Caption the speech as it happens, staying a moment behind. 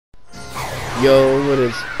Yo, what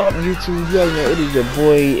is up YouTube? Yo, it is your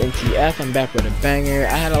boy NTF. I'm back with a banger.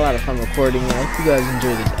 I had a lot of fun recording and I hope you guys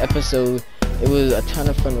enjoyed this episode. It was a ton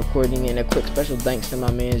of fun recording, and a quick special thanks to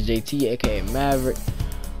my man JT, aka Maverick.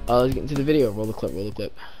 Let's get into the video. Roll the clip, roll the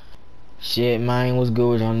clip. Shit, man, what's good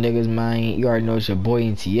with y'all niggas, man? You already know it's your boy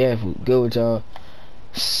NTF. What's good with y'all?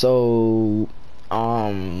 So,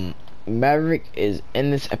 Maverick is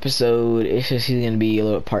in this episode. It's just he's gonna be a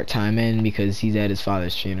little part-time in because he's at his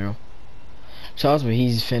father's funeral. So that's what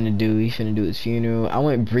he's finna do. He's finna do his funeral. I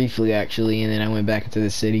went briefly actually, and then I went back into the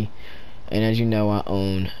city. And as you know, I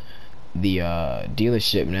own the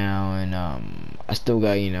dealership now, and I still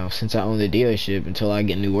got, since I own the dealership, until I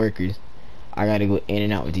get new workers, I gotta go in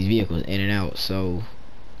and out with these vehicles, in and out. So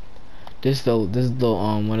this is the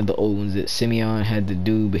one of the old ones that Simeon had to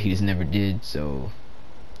do, but he just never did. So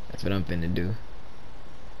that's what I'm finna do.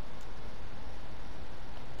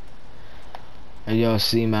 As y'all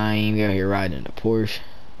see, my aim out here riding a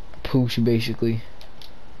Porsche basically.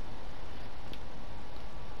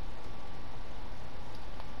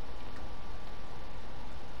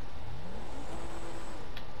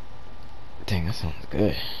 Dang, that sounds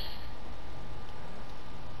good.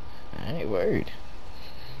 Alright, word.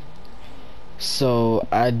 So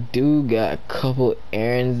I do got a couple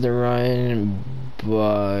errands to run,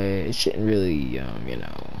 but it shouldn't really,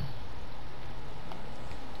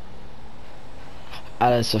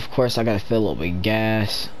 of course, I gotta fill up with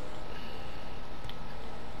gas,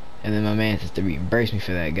 and then my man has to reimburse me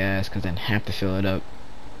for that gas because I didn't have to fill it up.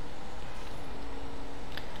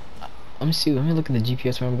 Let me see. Let me look at the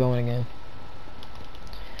GPS where I'm going again.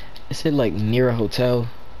 It said like near a hotel.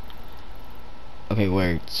 Okay,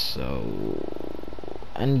 word. So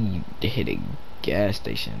I need to hit a gas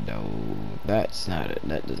station though. That doesn't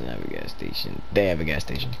have a gas station. They have a gas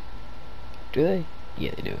station. Do they?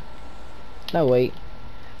 Yeah, they do. No, wait,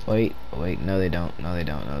 no they don't, no they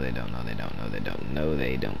don't, no they don't, no they don't, no they don't, no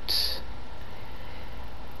they don't.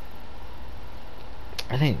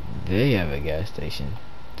 I think they have a gas station.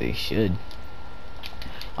 They should.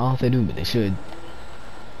 I don't know if they do, but they should.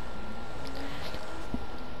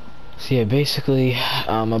 So yeah, basically,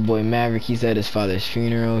 my boy Maverick, he's at his father's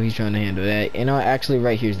funeral. He's trying to handle that. Actually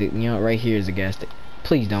right here's the, right here is the gas station.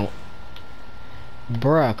 Please don't.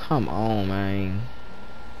 Bruh, come on, man.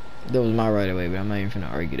 That was my right away, but I'm not even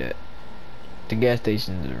finna argue that. The gas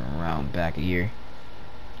stations are around back here.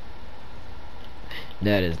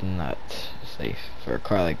 That is not safe for a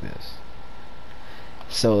car like this.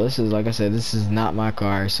 So this is, like I said, this is not my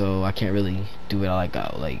car, so I can't really do what I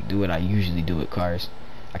do what I usually do with cars.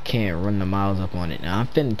 I can't run the miles up on it. Now I'm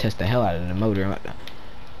finna test the hell out of the motor.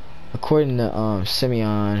 According to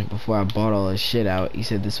Simeon, before I bought all this shit out, he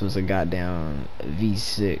said this was a goddamn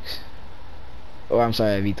V6. Or I'm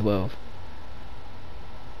sorry, a V12.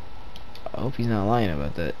 I hope he's not lying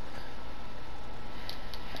about that.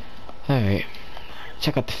 Alright.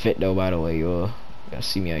 Check out the fit though, by the way, y'all. Y'all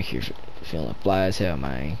see me out here feeling fly as hell,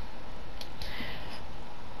 man.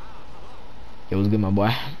 It was good, my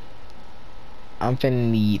boy. I'm finna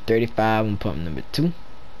need 35 on pump number 2.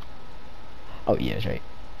 Oh yeah, that's right.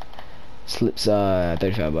 Slips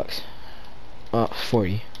 35 bucks.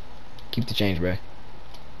 40. Keep the change, bro.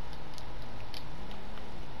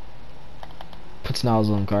 Puts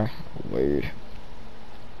nozzle in the car. Weird.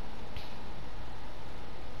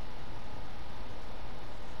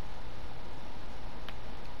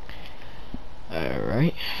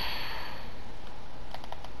 Alright.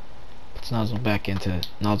 Puts nozzle back into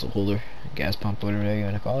nozzle holder, gas pump, whatever you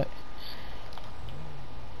wanna call it.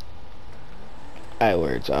 Alright,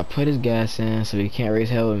 word. So I put his gas in so he can't raise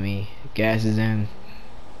hell with me. Gas is in.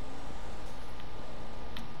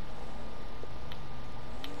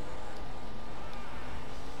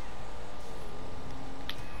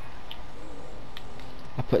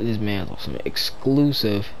 I put this man on some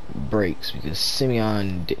exclusive brakes because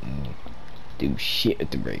Simeon didn't do shit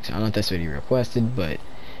with the brakes. I don't know if that's what he requested, but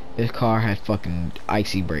this car had fucking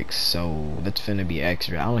icy brakes, so that's finna be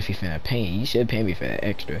extra. I don't know if he finna pay me. You should pay me for that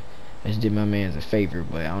extra. I just did my man a favor,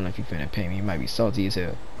 but I don't know if he finna pay me. He might be salty as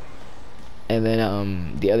hell. And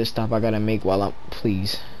then the other stop I gotta make while I'm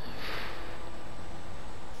please.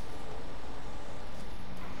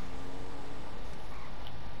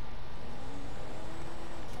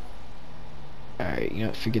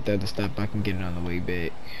 Alright, forget that other stop. I can get it on the way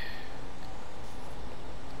back.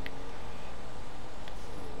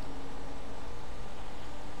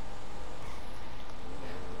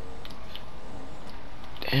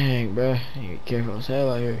 Dang, bruh. You be careful as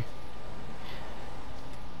hell out here.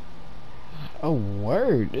 Oh,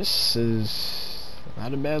 word. This is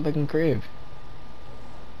not a bad looking crib.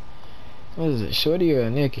 What is it, Shorty or a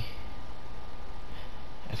Nicky?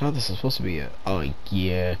 I thought this was supposed to be a. Oh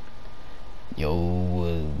yeah.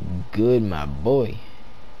 Yo, good, my boy.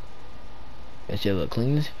 That shit look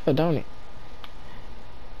clean as hell, don't it?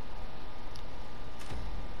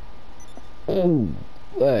 Oh,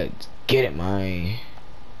 let's get it, man.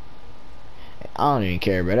 I don't even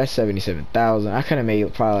care, bro. That's 77,000. I could have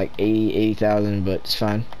made probably like 80,000, but it's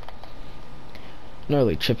fine. I'm not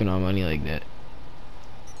really tripping on money like that.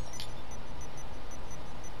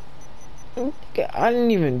 I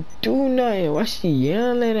didn't even do nothing. Why she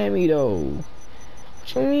yelling at me though?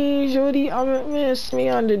 What you mean, Jody? Man, me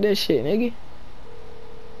under that shit, nigga.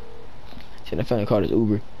 Shit, I finally called this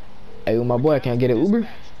Uber. Hey, my boy, can I get an Uber?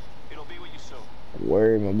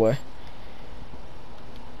 Word, my boy.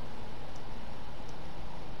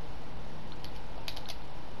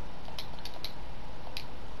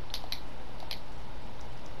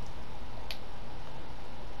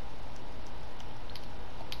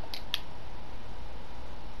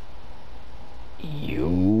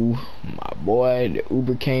 You, my boy, the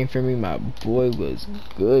Uber came for me. My boy was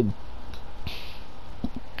good.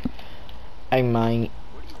 Hey, man.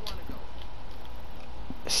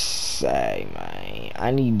 Say, man,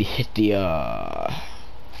 I need to hit the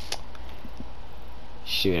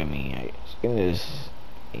shoot. I mean, I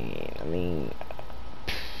mean,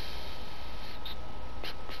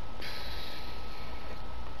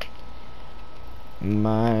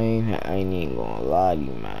 mine. I ain't even gonna lie to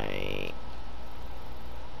you, man.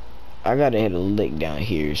 I gotta hit a lick down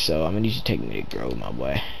here, so I'm gonna need you to take me to Grove, my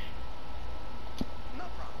boy. No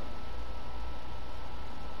problem.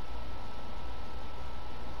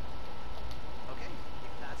 Okay, if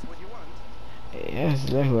that's what you want. Yeah, that's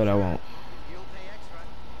exactly what I want. You'll pay extra.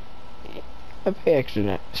 I pay extra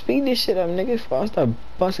now. Speed this shit up, nigga, before I start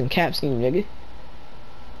busting caps in you, nigga.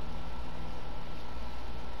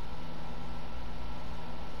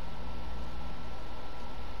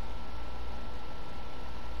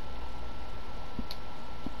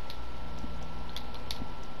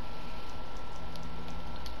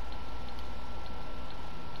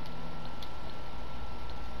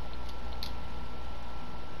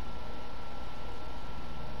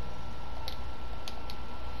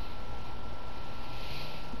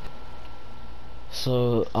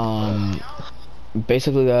 So,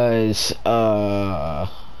 basically, guys, I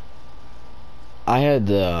had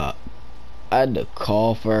to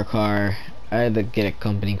call for a car. I had to get a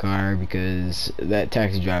company car because that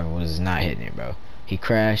taxi driver was not hitting it, bro. He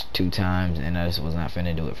crashed 2 times, and I just was not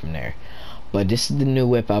finna do it from there. But this is the new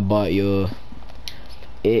whip I bought, yo.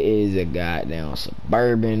 It is a goddamn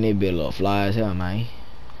Suburban. It be a little fly as hell, man.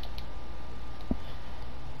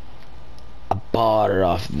 I bought it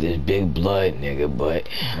off this big blood nigga, but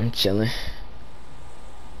I'm chilling.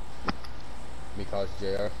 Me call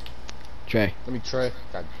JR. Trey. Let me Trey.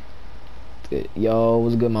 God. Good. Yo,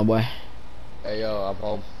 what's good, my boy? Hey yo, I'm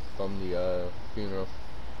home from the funeral.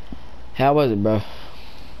 How was it, bro?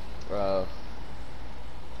 My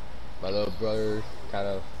little brother kind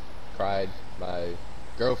of cried. My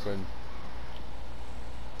girlfriend,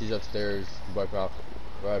 she's upstairs wiping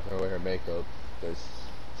away her makeup because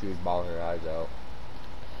she was bawling her eyes out.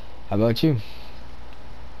 How about you?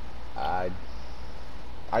 I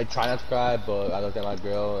try not to cry, but I looked at my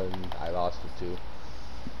girl and I lost it too.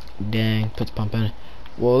 Dang, puts pumping.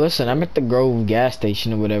 Well, listen, I'm at the Grove gas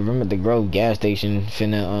station or whatever. I'm at the Grove gas station,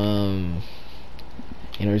 finna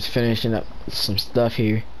just finishing up some stuff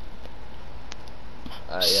here.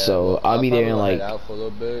 Yeah, So well, I'll be there in probably like. head out for a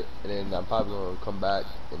little bit, and then I'm probably gonna come back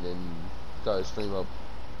and then start the stream up.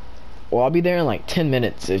 Well, I'll be there in like 10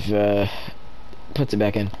 minutes if puts it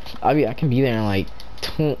back in. I can be there in like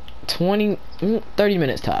 20, 30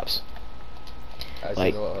 minutes tops. Actually,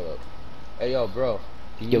 Like, you know what, hold up. Hey yo, bro.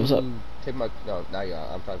 Can yo, you what's up? take my not you.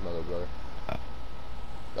 I'm talking to my little brother.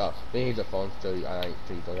 Oh, then he's the phone, so I ain't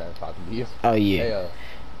so you don't have to talk to you. Oh yeah. Hey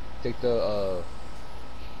take the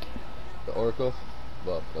Oracle,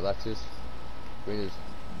 well the Lexus. We just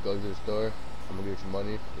go to the store. I'm gonna give you some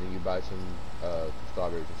money, and then you buy some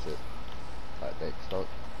strawberries and shit. Alright, thanks.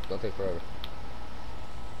 Don't take forever.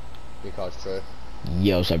 Me call Trey.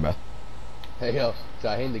 Yo, what's up, bro? Hey yo, so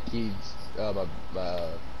I hand the keys,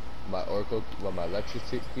 my Oracle, well my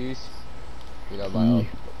Lexus keys. You know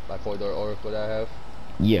my 4-door Oracle that I have.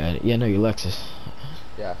 Yeah, I know your Lexus.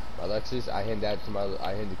 Yeah, my Lexus. I hand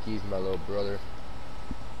the keys to my little brother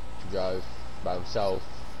to drive by himself.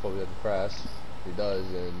 Hope he doesn't crash. He does,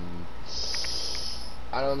 and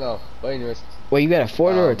I don't know. But anyways. Wait, you got a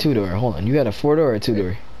 4-door or a 2-door? Hold on, you got a 4-door or a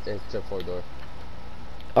 2-door? It's a 4-door.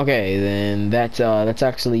 Okay, then that's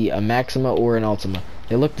actually a Maxima or an Altima.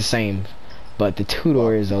 They look the same, but the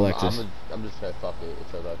 2-door is a Lexus. I'm just gonna fuck it.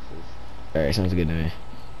 It's a Lexus. Alright, sounds good to me.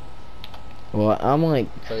 Well,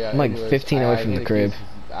 So yeah, I'm like anyways, 15 away I from the handed crib.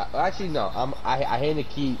 actually no, I handed the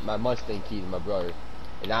key, my Mustang key to my brother,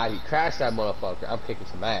 and now he crashed that motherfucker. I'm kicking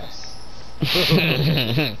some ass.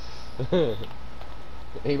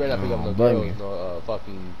 He better not pick up Oh, no girls, bugger. no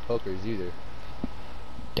fucking hookers either.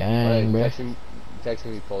 But hey, Dang, bruh. text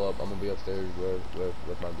me, pull up. I'm gonna be upstairs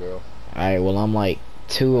with my girl. Alright, well, I'm like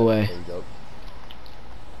 2 away. There you go.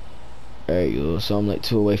 Alright, yo, so I'm like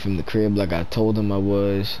 2 away from the crib like I told him I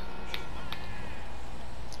was.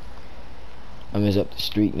 I'm just up the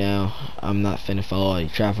street now. I'm not finna follow all the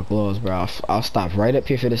traffic laws, bro. I'll stop right up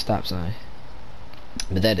here for the stop sign.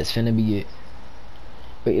 But that is finna be it.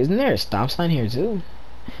 Wait, isn't there a stop sign here too?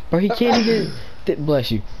 Bro, he can't even...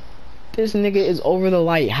 Bless you. This nigga is over the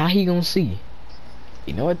light. How he gonna see?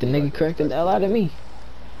 You know what? The nigga corrected the hell out of me.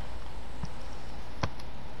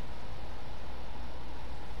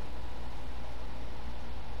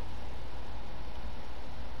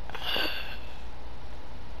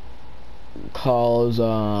 Calls,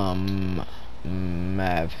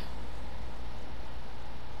 Mav.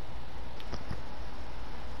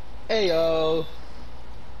 Hey yo,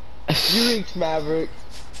 you reached Maverick.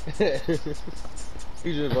 Here's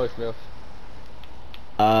your voicemail.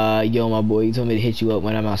 Yo, my boy, he told me to hit you up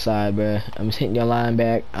when I'm outside, bruh. I'm just hitting your line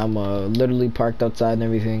back. I'm, literally parked outside and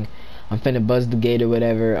everything. I'm finna buzz the gate or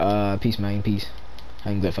whatever. Peace, man, peace.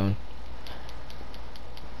 Hang the phone.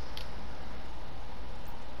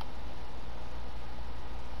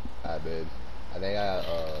 Alright, babe. I think I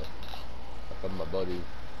from my buddy.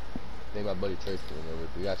 I think my buddy Trace came over.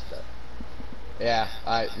 We got that. Yeah,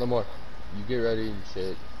 alright, no more. You get ready and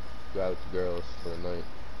shit. Go out with the girls for the night.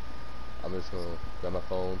 I'm just gonna grab my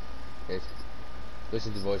phone and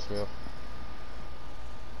listen to voicemail.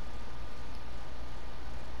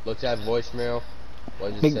 Look at voicemail.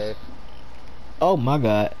 What did it say? Oh my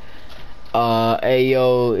god. Hey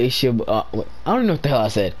yo, it's your wait, I don't know what the hell I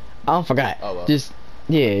said. I don't forgot. Oh well. Just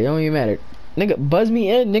yeah, it don't even matter. Nigga, buzz me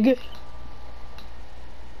in, nigga.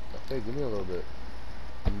 Okay, give me a little bit.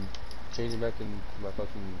 I'm changing back into my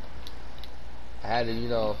fucking. I had to, you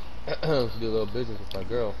know, do a little business with my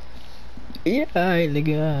girl. Yeah, alright,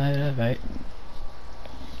 nigga, alright.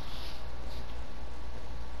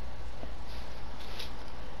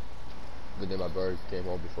 But then my bird came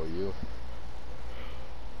home before you.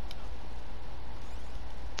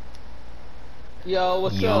 Yo,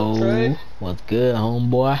 what's up, Trey? What's good,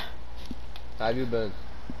 homeboy? How have you been?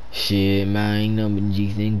 Shit, man, ain't nothing but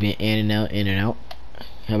G thing. Been in and out, in and out.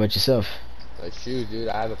 How about yourself? Like shoes, dude.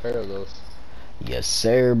 I have a pair of those. Yes,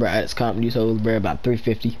 sir, bro. I just comped these hoes, bro, about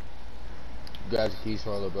 $350. Grab the keys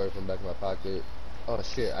from a little bird from the back of my pocket. Oh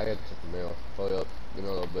shit, I got to check the mail. Hold up, give me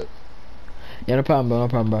a little bit. Yeah, no problem, bro. No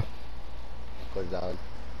problem, bro. Goes down,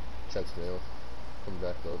 checks mail, comes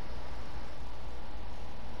back up.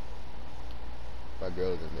 My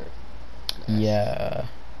girl's in there. Nice. Yeah.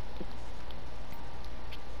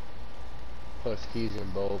 Puts keys in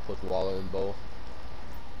bowl, puts wallet in bowl.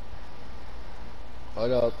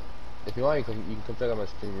 Hold up. If you want, you can come check out my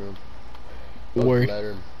stream room. Puts Word.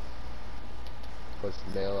 letter. Puts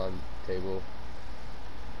mail on table.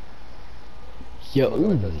 Yo,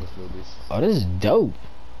 ooh. Does some smoothies. Oh, this is dope.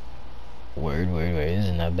 Word. This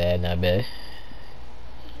is not bad, not bad.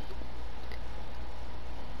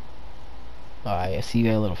 Alright, I see you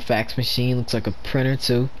got a little fax machine. Looks like a printer,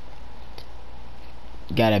 too.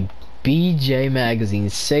 Got a BJ magazine.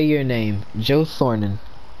 Say your name. Joe Thornton.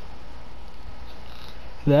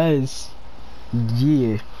 That is...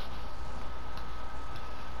 yeah.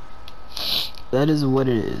 That is what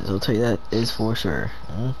it is. I'll tell you that is for sure.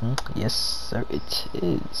 Yes, sir, it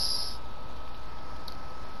is.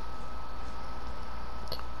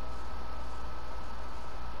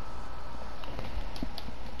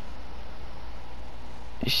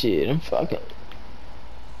 Shit, I'm fucking...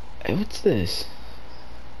 Hey, what's this?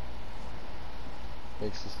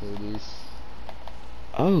 Makes the smoothies.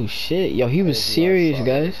 Oh shit, yo, he was serious,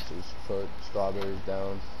 guys. Just put strawberries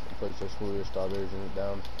down. Put some smoothie strawberries in it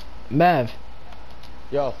down. Mav,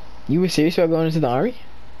 Yo, you were serious about going into the army?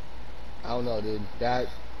 I don't know, dude. I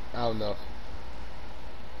don't know.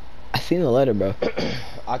 I seen the letter, bro.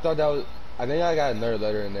 I thought that was. I think I got another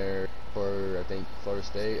letter in there for I think Florida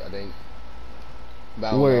State. I think. But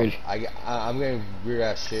I don't Word. know. I'm getting weird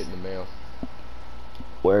ass shit in the mail.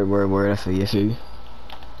 Word. I feel you.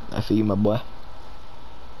 I feel you, my boy.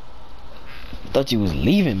 Thought you was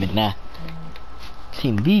leaving, but nah.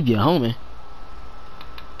 Can't leave you, homie.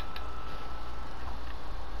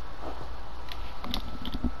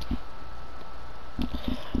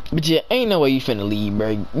 But yeah, ain't no way you finna leave,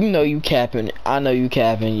 bro. You know you capping. I know you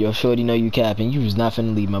capping. Your shorty know you capping. You was not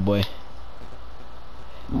finna leave, my boy.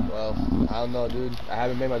 Well, I don't know, dude. I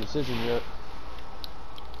haven't made my decision yet.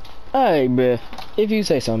 Alright, bruh. If you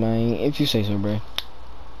say so, man. If you say so, bruh.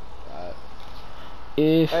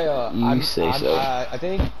 If Hey, you say so. I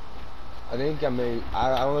think I may.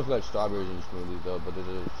 I don't know if you like strawberries in the smoothie though, but there's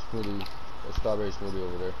a strawberry smoothie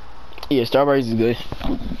over there. Yeah, strawberries is good.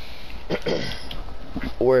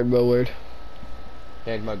 Word, bro, word.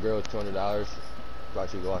 Hand my girl $200.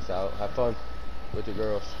 About you to go us out. Have fun with your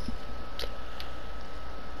girls.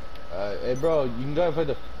 Hey, bro, you can go and play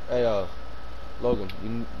the. Hey, Logan,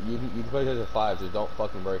 you can play this at 5, just don't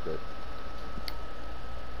fucking break it.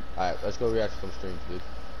 Alright, let's go react to some streams,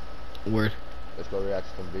 dude. Word. Let's go react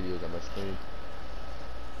to some videos on my stream.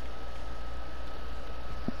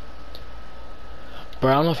 Bro,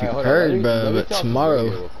 I don't know if you Alright, heard, bro, but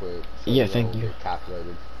tomorrow. Yeah, thank you.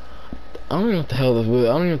 Calculated. I don't even know what the hell I don't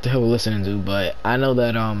even know what the hell we're listening to, but I know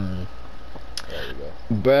that There we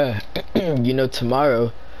go. bruh, you know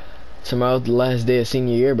tomorrow's the last day of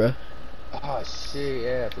senior year, bro. Oh shit,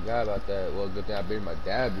 yeah, I forgot about that. Well, good thing I buried my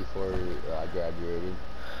dad before I graduated.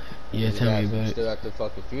 Yeah, His tell me dad's about it. Still at the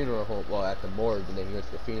fucking funeral home. Well, at the morgue, and then he went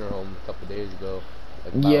to the funeral home a couple days ago.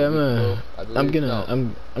 Like about Yeah, a week man. ago, I believe. I'm gonna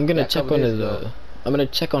Yeah, a check couple on days his ago. I'm gonna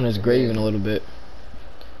check on his And grave then- in a little bit.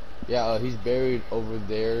 Yeah, he's buried over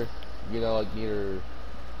there. You know, like near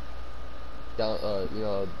down, you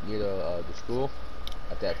know, near the school,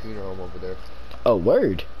 at that funeral home over there. Oh,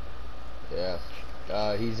 word. Yeah.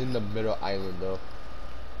 He's in the middle island though.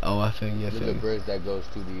 Oh, I feel you. I There's feel a you. bridge that goes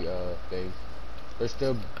to the thing. They're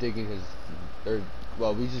still digging his.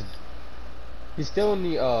 Well, he's still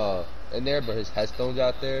in there, but his headstone's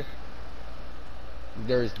out there.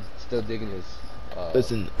 They're still digging his.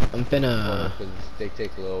 Listen, I'm finna. Because they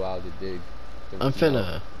take a little while to dig. I'm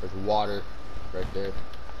finna. There's water right there.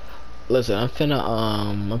 Listen, I'm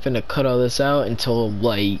finna cut all this out until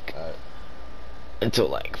like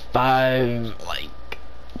Alright. 5. Like,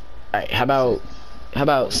 alright. How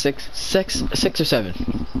about 6 or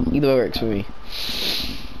 7? Either way works for me.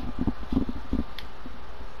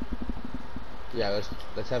 Yeah,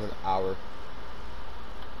 let's have an hour.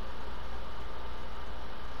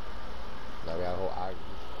 Now we have a whole hour.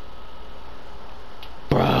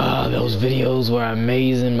 Bruh, those videos were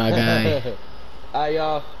amazing, my guy. Alright,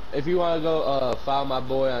 y'all. If you wanna go follow my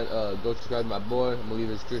boy and go subscribe to my boy, I'm gonna leave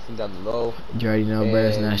his description down below. You already know, bruh.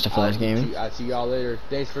 It's National Flash Gaming. I'll see y'all later.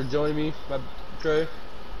 Thanks for joining me, my Trey.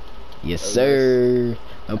 Yes, sir.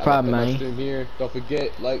 No problem, My man. stream here. Don't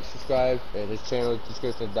forget, like, subscribe, and his channel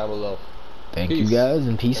description down below. Thank you Peace. guys,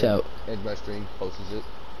 and peace out. And my stream posts it.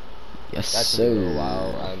 Yes, That's gonna be a little sir.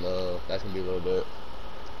 while, and that's gonna be a little bit.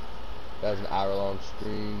 That's an hour-long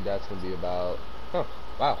stream. That's gonna be about. Oh,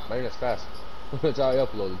 wow, man, that's fast. It's already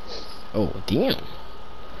uploaded. Oh, damn.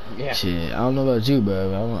 Yeah. Shit, I don't know about you, bro.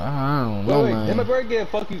 I don't know, Wait, man. did my bird get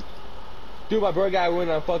fucking? Dude, my bird guy went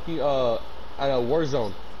on fucking on a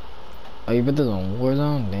Warzone. Oh, you put this on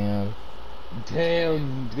Warzone? Damn.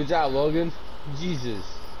 Damn, good job, Logan. Jesus.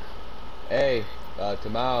 Hey,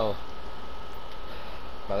 tomorrow.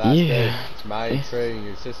 My last day. It's my Trey and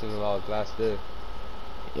your sister-in-law's last day.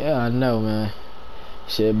 Yeah, I know, man.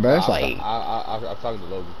 Shit, bro, it's like... I'm talking to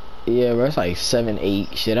Logan. Yeah, bro, it's like 7,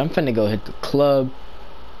 8. Shit, I'm finna go hit the club.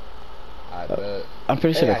 I bet. I'm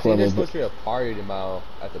pretty sure Hey, the I think club there's will... supposed to be a party tomorrow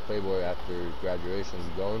at the Playboy after graduation.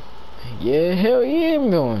 You going? Yeah, hell yeah,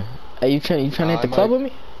 I'm going. Hey, you trying to hit the club with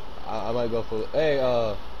me? I might go for. Hey,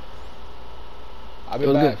 I'll be It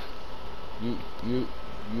was back. good.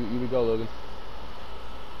 You go, Logan.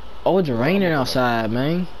 Oh, it's raining outside,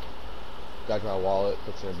 man. Got my wallet.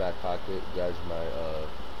 Put it in the back pocket. Got my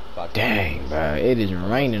pocket. Dang, bro, it is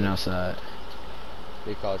raining outside.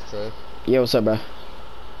 Big college Trey. Yeah, what's up, bro?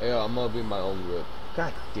 Hey, yo, I'm gonna be my own grip.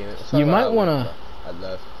 God damn it. You might wanna. I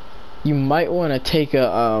left. You might wanna take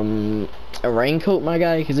a raincoat, my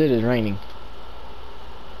guy, cause it is raining.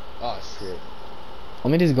 Oh shit.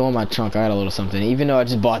 Let me just go in my trunk. I got a little something. Even though I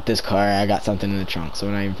just bought this car, I got something in the trunk, so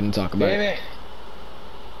we're not even gonna talk about Damn it. it.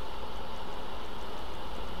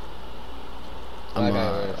 I'm, My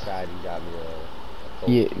guy went inside and got me a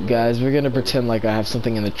Yeah, Coke. guys, we're gonna pretend like I have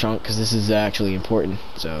something in the trunk, cause this is actually important.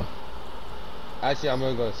 So. Actually, I'm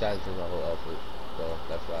gonna go inside and change my whole outfit. So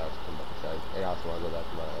that's why I was coming back inside. And I also wanna go back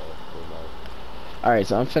to my room. Alright,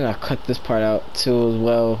 so I'm finna cut this part out too as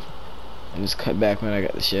well. And just cut back when I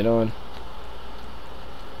got the shit on.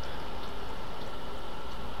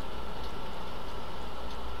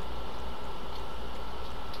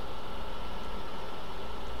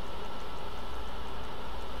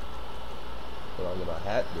 Put on my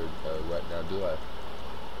hat right now, do I?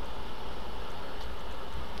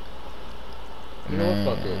 You know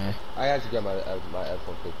what, fuck it. I actually got my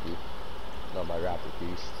F-150. No, my raptor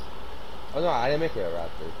piece. Oh no, I didn't make her a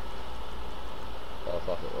raptor. Oh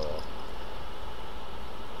fuck it, well.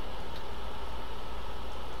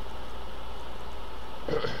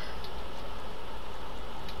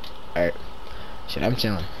 Alright. Shit, I'm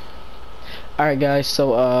chilling. Alright guys,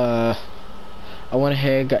 so I went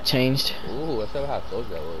ahead, got changed. Ooh, let's see how close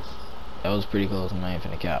that was. That was pretty close, I'm not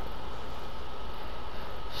even finna cap.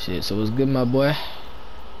 Shit, so what's good, my boy?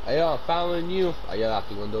 Hey yo, I'm following you. I yell out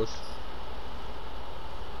the windows.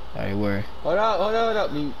 Alright, where? Hold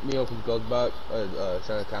up. Me open the goes back.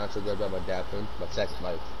 Center console goes back my Daffin. My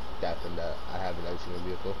Daffin that I have in every single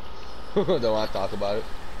vehicle. Don't want to talk about it.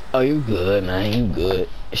 Oh, you good, man, you good.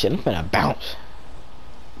 Shit, I'm finna bounce.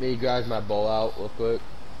 Me grabs my bowl out real quick.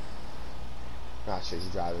 Ah shit,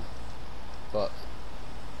 he's driving. Fuck.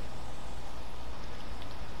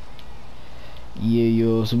 Yeah,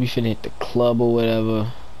 yo, so we finna hit the club or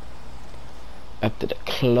whatever. After the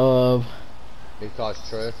club. Big cars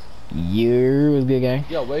Trey. Yeah, what's good, gang?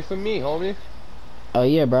 Yo, wait for me, homie. Oh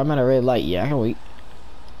yeah, bro, I'm at a red light. Yeah, I can wait.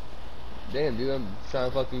 Damn, dude, I'm trying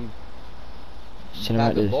to fucking Shit, I'm pack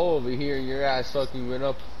at the this. bowl over here and your ass fucking went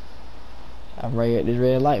up. I'm right at this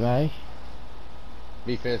red light, man.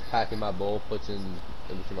 Me finished packing my bowl, puts in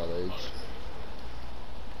between my legs.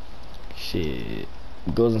 Shit.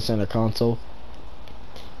 Goes in center console.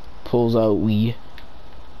 Pulls out weed.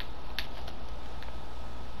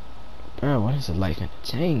 Bro, when is the light gonna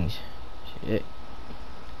change? Shit.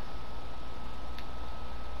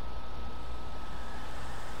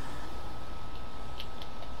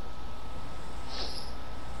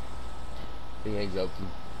 He hangs up.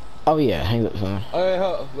 Oh yeah, hang up the phone.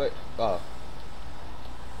 Oh, wait. Oh.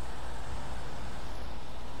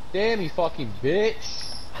 Damn, you fucking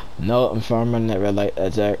bitch. No, I'm farming that red light.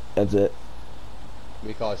 That's it. That's it.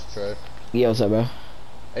 We call it Trey. Yeah, what's up, bro?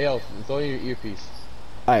 Hey yo, throw in your earpiece.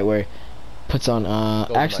 Alright, where? Puts on, Go with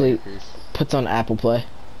my actually, earpiece. puts on Apple Play.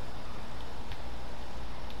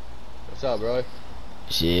 What's up, bro?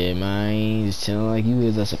 Shit, man, just chilling like you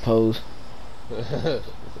is, I suppose.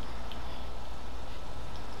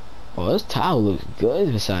 Oh, this towel looks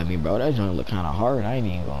good beside me, bro. That joint look kind of hard. I ain't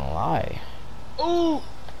even gonna lie. Ooh!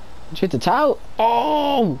 Did you hit the towel?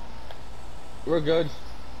 Oh! We're good.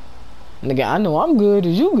 Nigga, I know I'm good.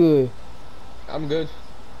 Is you good? I'm good.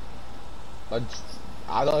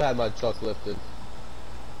 I don't have my truck lifted.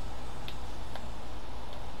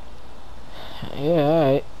 Yeah,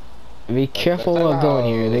 alright. Be careful of going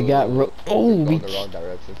here. They got going the wrong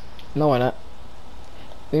direction. No, why not?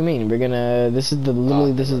 What do you mean? We're gonna. This is the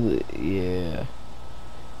literally. This is the. Yeah.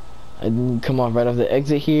 And come off right off the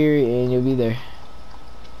exit here, and you'll be there.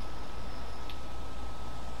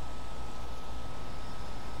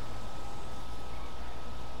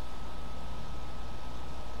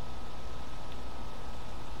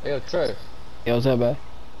 Hey, yo, Trey. Yo, what's up, bro?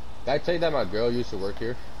 Did I tell you that my girl used to work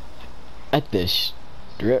here? At this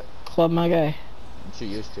strip club, my guy. She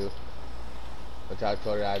used to. But I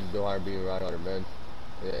told her I don't want her being around other men.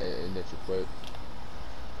 And then she quit.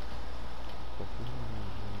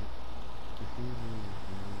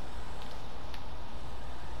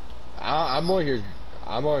 I'm only here.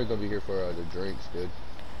 I'm only gonna be here for the drinks, dude.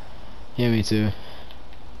 Yeah, me too.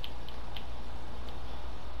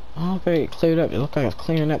 Oh, okay, it cleared up. It looked like it's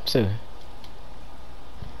clearing up too.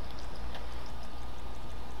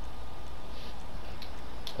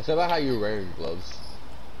 It's about how you're wearing gloves.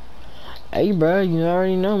 Hey, bro, you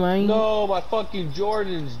already know, man. No, my fucking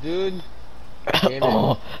Jordans, dude. Damn it.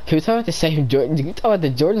 Oh, can we talk about the same Jordans? Can we talk about the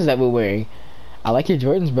Jordans that we're wearing? I like your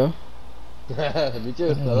Jordans, bro. Me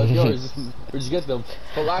too. I like yours. Where'd you get them?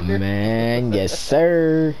 Foot Locker? Man, yes,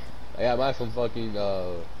 sir. I got mine from fucking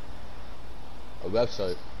a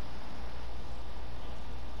website.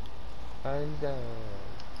 I'm down.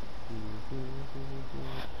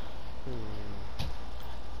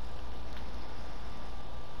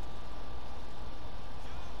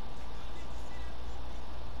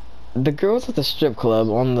 The girls at the strip club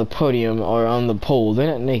on the podium or on the pole, they're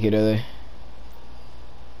not naked, are they?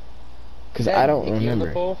 Because I don't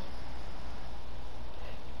remember.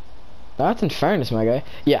 That's in fairness, my guy.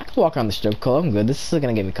 Yeah, I can walk on the strip club. I'm good. This is still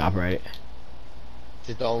gonna get me copyrighted.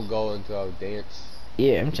 Just don't go into a dance.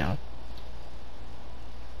 Yeah, I'm down.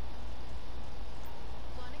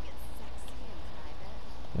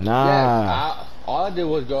 Nah. Yeah, all I did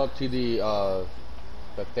was go up to the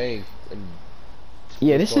thing and.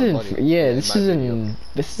 Yeah, this is Video.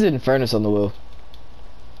 this is in fairness on the wheel.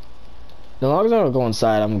 As long as I don't go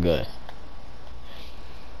inside, I'm good.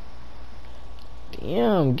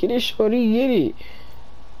 Damn, get it, shorty, get it.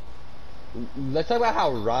 Let's talk about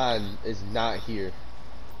how Ron is not here.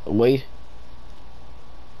 Wait.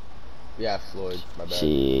 Yeah, Floyd. My bad. Shit,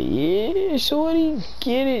 yeah, shorty,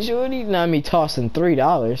 get it, shorty. Not me tossing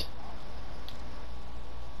 $3.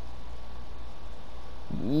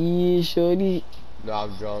 Yeah, shorty, No,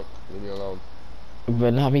 I'm drunk. Leave me alone.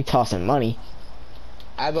 but not me tossing money.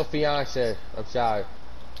 I have a fiance. I'm sorry.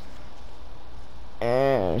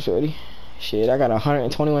 Shorty, shit, I got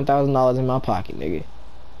 $121,000 in my pocket, nigga.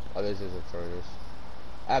 Oh, this is a furnace.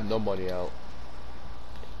 I have no money out.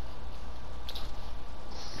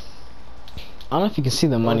 I don't know if you can see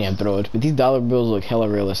the money I'm throwing, but these dollar bills look hella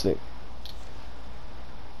realistic.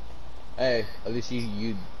 Hey, at least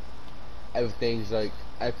you everything's like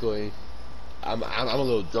echoing. I'm a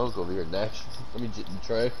little drunk over here, Nash. Let me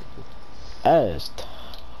try. That is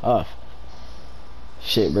tough.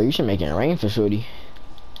 Shit, bro, you should make it rain for shorty.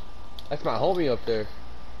 That's my homie up there.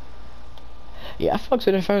 Yeah, I fucks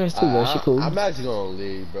with Infernus too, bro. She cool. I'm actually gonna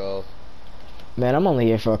leave, bro. Man, I'm only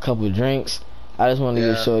here for a couple of drinks. I just want to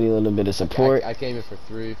give shorty a little bit of support. I came here for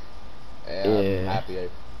 3, and I'm happy.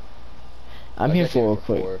 I'm here for a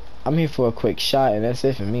quick. 4. I'm here for a quick shot, and that's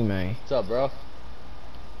it for me, man. What's up, bro?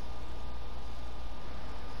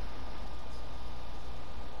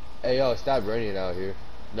 Hey, yo, stop raining out here.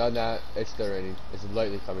 No, not. It's still raining. It's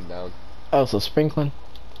lightly coming down. Oh, so sprinkling.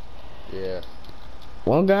 Yeah.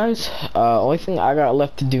 Well, guys, only thing I got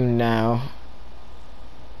left to do now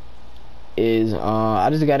is I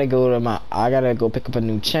just gotta go to I gotta go pick up a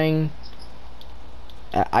new chain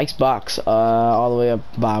at Icebox, all the way up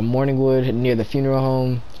by Morningwood near the funeral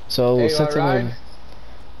home. So hey, since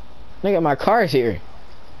nigga, my car's here.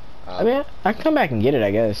 I mean, I can come back and get it,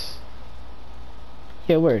 I guess.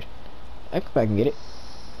 Yeah, word. I can come back and get it.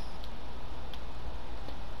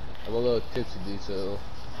 I'm a little tipsy, dude, so...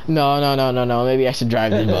 No. Maybe I should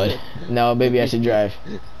drive this, bud. No, maybe I should drive.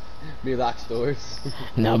 Me lock stores.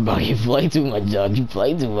 No, bro, you play too much, dog. You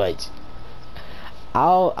play too much. I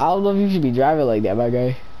don't know if you should be driving like that, my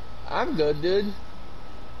guy. I'm good, dude.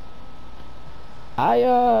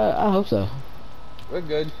 I hope so. We're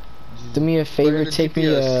good. Do me a favor, take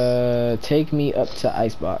me up to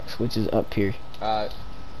Icebox, which is up here. Alright,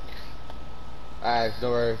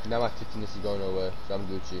 don't worry. Now my tipsiness is going nowhere, so I'm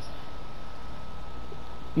Gucci.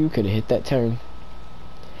 You could have hit that turn.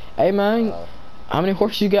 Hey, man, how many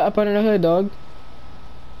horses you got up under the hood, dog?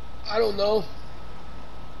 I don't know.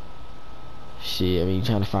 Shit, I mean, you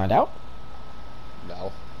trying to find out?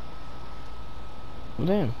 No. Well,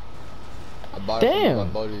 damn. I bought it from my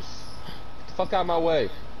buddies. Get the fuck out of my way.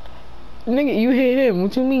 Nigga, you hit him.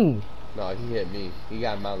 What you mean? No, he hit me. He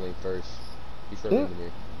got my lane first. He's further than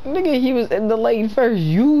me. Nigga, he was in the lane first.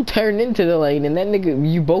 You turned into the lane, and that nigga,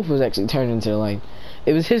 you both was actually turned into the lane.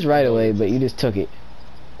 It was his right of way, but you just took it.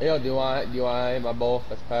 Hey, yo, do you want my bowl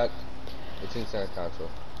that's packed? It's in center console.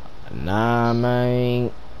 Nah, man.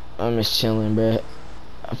 I'm just chilling, bruh.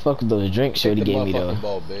 I fuck with those drinks Shorty gave me, though.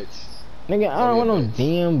 Bowl, bitch. Nigga, I don't want no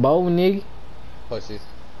damn bowl, nigga. Pussy.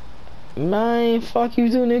 Man, fuck you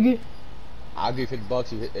too, nigga. I'll give you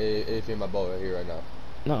 $50 if you hit my bowl right here, right now.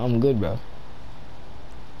 No, I'm good, bro.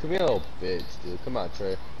 Come here, little bitch, dude. Come on,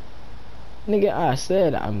 Trey. Nigga, I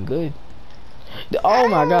said I'm good. Oh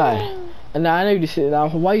my god. Nah, I know you said.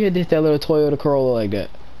 Why you did that little Toyota Corolla like that?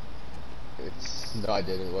 No, I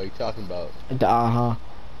didn't. What are you talking about?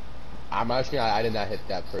 I'm actually, I did not hit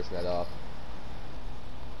that person at all.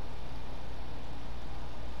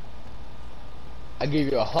 I give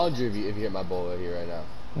you 100 if you hit my bowl right here, right now.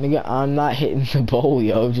 Nigga, I'm not hitting the bowl,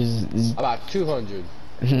 yo. Just about 200.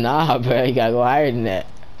 Nah, bro. You gotta go higher than that.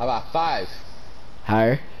 How about 5?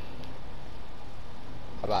 Higher.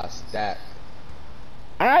 How about a stack?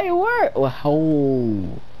 Alright, work. Well,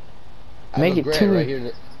 oh. Make it 2. Right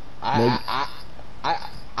here.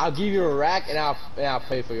 I'll give you a rack and I'll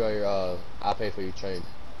pay for your I'll pay for your train.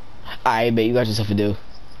 Alright, bet you got yourself a deal.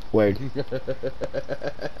 Word.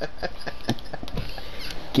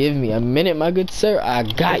 Give me a minute, my good sir. I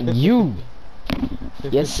got you.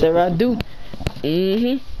 Yes, sir, I do.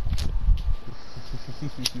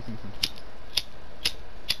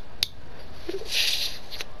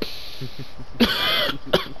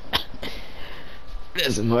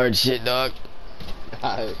 That's some hard shit, dog.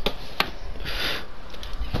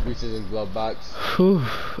 Reaches in glove box.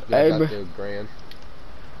 Hey, bro.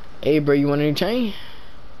 Hey, bro, you want any chain?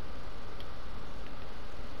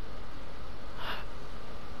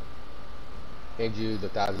 Hand you the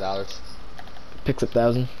 $1,000. Picks up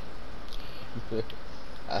 1,000.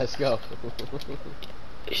 Let's go.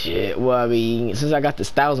 Shit, well, I mean, since I got this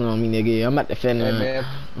 1,000 on me, nigga, I'm about to finna, man,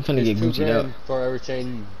 I'm finna get Gucci'd up. For every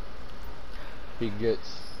chain he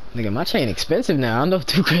gets. Nigga, my chain expensive now. I don't know if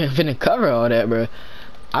 2 grand finna cover all that, bro.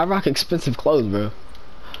 I rock expensive clothes, bro.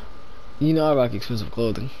 You know I rock expensive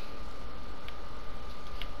clothing.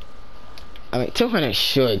 I mean, 200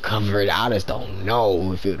 should cover it. I just don't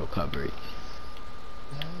know if it'll cover it.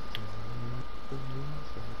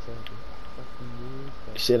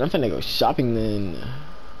 Shit, I'm finna go shopping then.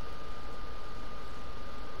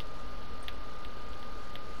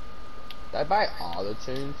 Did I buy all the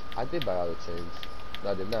chains? I did buy all the chains.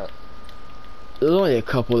 No, I did not. There's only a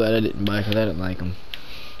couple that I didn't buy because I didn't like them.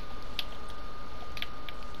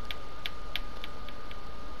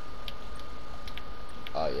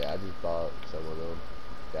 Oh yeah, I just bought some of them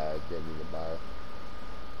that I didn't need to buy.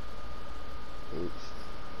 Oops.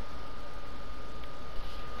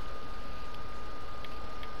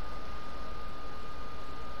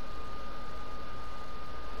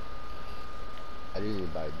 I didn't even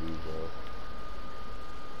buy these though.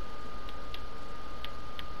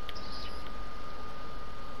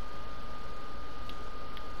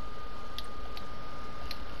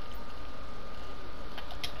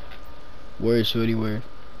 Word, shorty, word.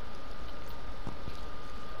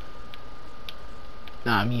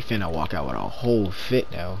 Nah, me finna walk out with a whole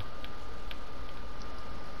fit now.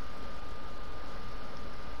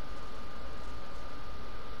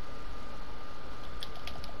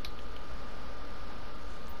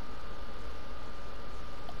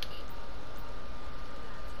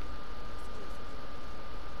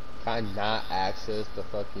 Can I not access the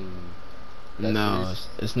fucking... No,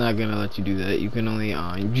 it's not gonna let you do that. You can only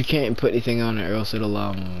you can't put anything on it, or else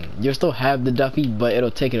it'll you'll still have the Duffy, but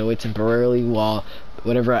it'll take it away temporarily while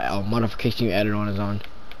whatever modification you added on is on.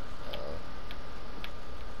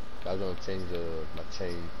 I was gonna change my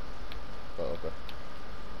chain. Oh, okay.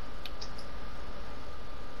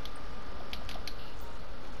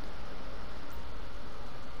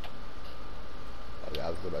 Okay,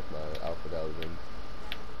 I'll go back to my outfit that I was in.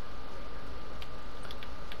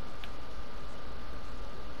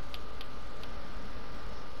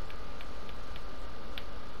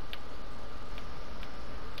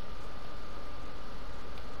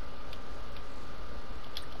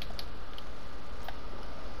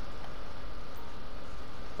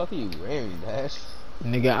 What are you wearing, Nash?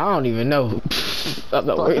 Nigga, I don't even know. I'm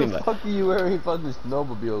not worried What about the fuck are you wearing fucking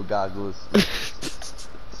snowmobile goggles?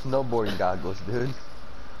 Snowboarding goggles, dude. Or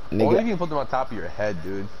you Nigga, can put them on top of your head,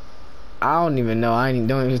 dude. I don't even know.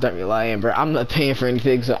 Don't even start me lying, bro. I'm not paying for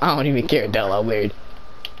anything, so I don't even care what the hell I wear.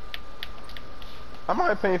 I'm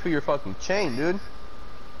not paying for your fucking chain, dude.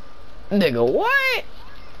 Nigga, what?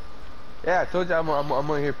 Yeah, I told you I'm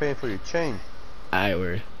on here paying for your chain. Alright,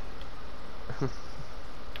 word.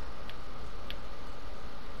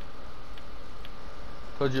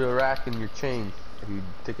 Told you a rack in your chain if you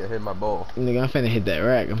take a hit in my bowl. Nigga, I'm finna hit that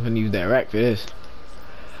rack. I'm finna use that rack for this.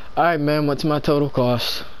 Alright, man, what's my total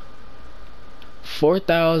cost?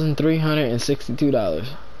 $4,362.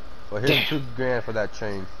 Well, here's Damn. $2 grand for that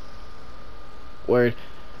chain. Word.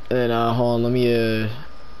 And then hold on, I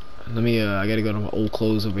gotta go to my old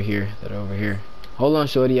clothes over here that are over here. Hold on,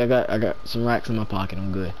 shorty, I got some racks in my pocket.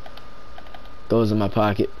 I'm good. Goes in my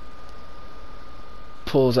pocket.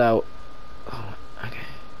 Pulls out. Oh, okay.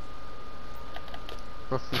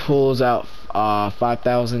 Pulls out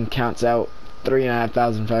 5,000. Counts out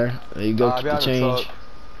 3,500 fire. There you go. Keep the change.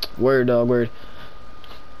 Word, dog. Word.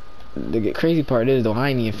 The crazy part is though, I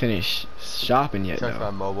ain't even finished shopping yet. Check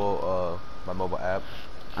though. my mobile app.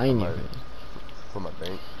 I ain't even. For my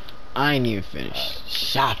bank. I ain't even finished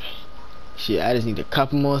shopping. Shit, I just need a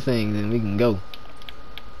couple more things and we can go.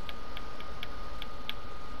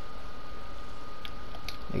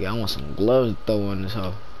 Nigga, I want some gloves to throw on this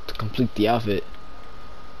hoe to complete the outfit.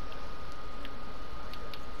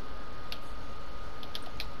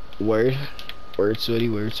 Word, sweaty,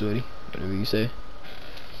 whatever you say.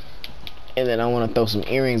 And then I want to throw some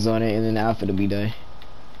earrings on it, and then the outfit will be done.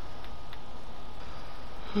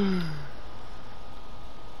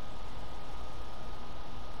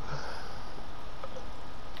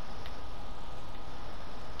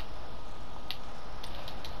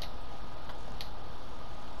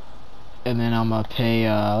 And then I'm gonna pay,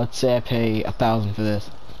 let's say I pay 1,000 for this.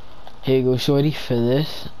 Here you go, shorty, for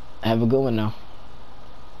this. Have a good one now.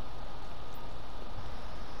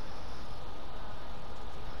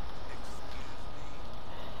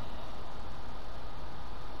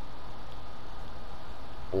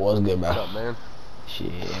 What's good, bro? What's up, man?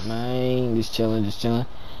 Shit, man, just chilling.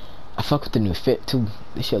 I fuck with the new fit too.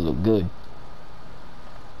 This shit look good.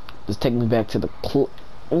 Just take me back to the club.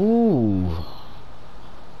 Ooh.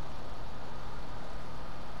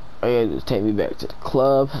 Oh yeah, just take me back to the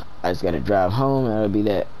club. I just gotta drive home and that'll be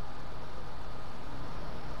that.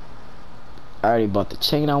 I already bought the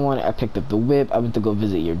chain I wanted. I picked up the whip. I went to go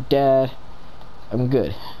visit your dad. I'm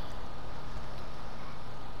good.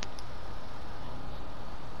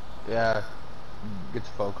 Yeah, get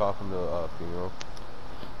your phone call from the funeral.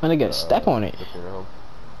 I'm gonna get a step on it. The funeral home.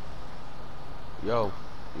 Yo,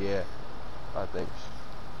 yeah, I think.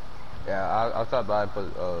 Yeah, I'll stop by and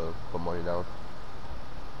put money down.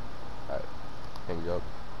 Alright, hang up.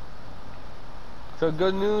 So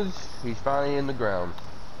good news, he's finally in the ground.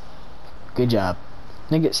 Good job.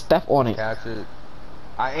 Nigga, step on it. Catch it.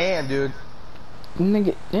 I am, dude.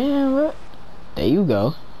 Nigga, damn, what? There you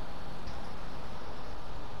go.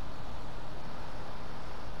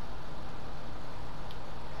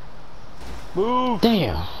 Move!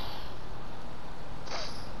 Damn.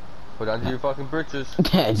 Put on your fucking britches.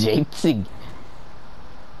 JT.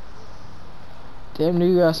 Damn, nigga,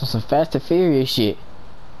 you got some Fast and Furious shit.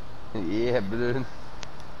 Yeah, dude.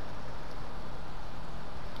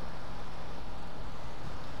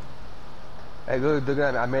 Hey, look at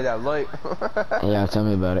that. I made that light. Yeah, tell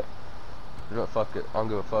me about it. You know what, fuck it. I don't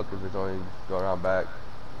give a fuck if it's only go around back.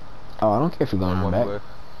 Oh, I don't care if you're going on back.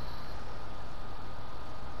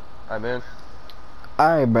 Alright, man.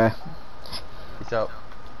 Alright, bruh. Peace out.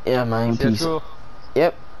 Yeah, man, See you at peace. school.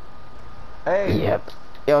 Yep. Hey. Yep.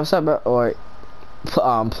 Yo, what's up, bro? Or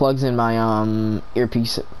plugs in my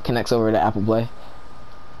earpiece, connects over to Apple Play.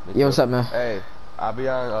 Me Yo, what's too. up, man? Hey, I'll be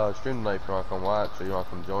on stream tonight if you wanna come watch or you wanna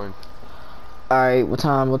come join. Alright, what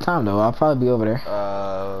time though? I'll probably be over there.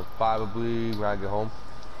 Probably when I get home.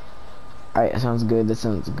 Alright, that sounds good. That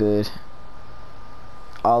sounds good.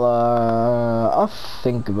 I'll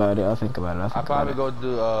think about it. I'll Probably go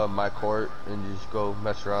to my court and just go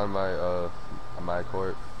mess around my on my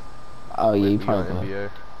court. Oh yeah, you Be probably on will.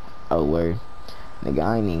 NBA. Oh word. Nigga,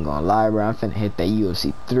 I ain't even gonna lie, bro. I'm finna hit that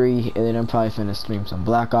UFC 3, and then I'm probably finna stream some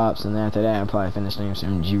Black Ops, and then after that, I'm probably finna stream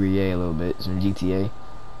some GTA a little bit, some GTA.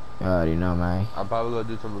 You already know, man. I'm probably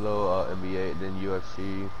gonna do some little NBA, then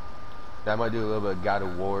UFC. Then I might do a little bit of God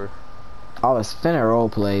of War, I was finna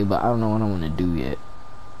roleplay, but I don't know what I wanna do yet.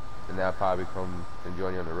 and then I'll probably come and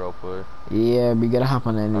join you on the roleplay. Yeah, we gotta hop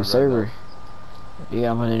on that new Red server.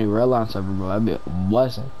 Yeah, I'm on that new Redline server, bro. That'd be a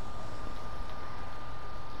blessing.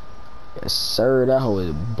 Yes, sir. That hoe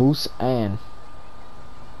is boost and.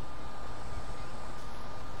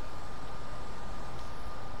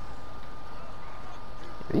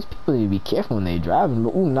 These people need to be careful when they driving.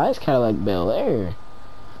 But ooh, nice Cadillac Bel Air.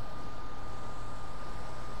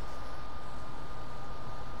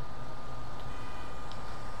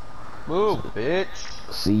 Move, bitch.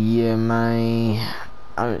 So yeah, man.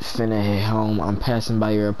 I'm finna head home. I'm passing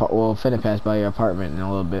by your finna pass by your apartment in a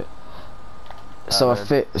little bit. So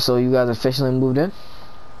so you guys officially moved in?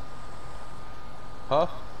 Huh?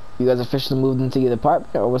 You guys officially moved into your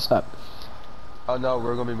apartment, or what's up? Oh no,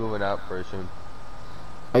 we're gonna be moving out pretty soon.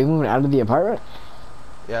 Are you moving out of the apartment?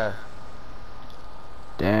 Yeah,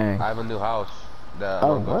 Dang. I have a new house that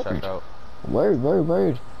I'm gonna go check out.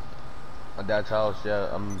 Word. My dad's house, yeah,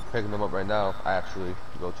 I'm picking them up right now. I actually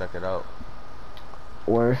go check it out.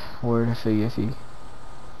 Word, I feel you.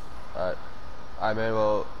 Alright, man,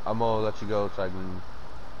 well, I'm gonna let you go so I can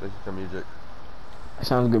listen to music.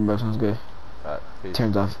 Sounds good, bro, sounds good. Alright, peace.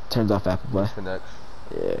 Turns off Apple Play. Disconnects.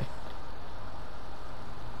 Yeah.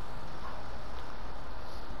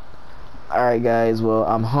 Alright guys, well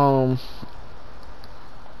I'm home.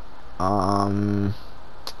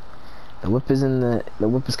 The whip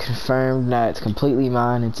is confirmed. Now it's completely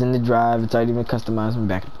mine. It's in the drive. It's already been customized. I'm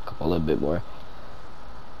back up a little bit more.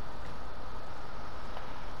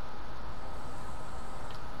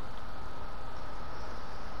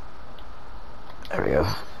 There we go.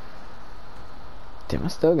 Damn, I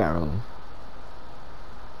still got room.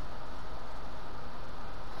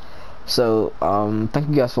 So, thank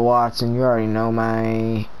you guys for watching. You already know,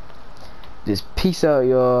 man. Just peace out,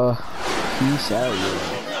 y'all. Peace out,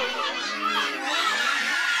 y'all.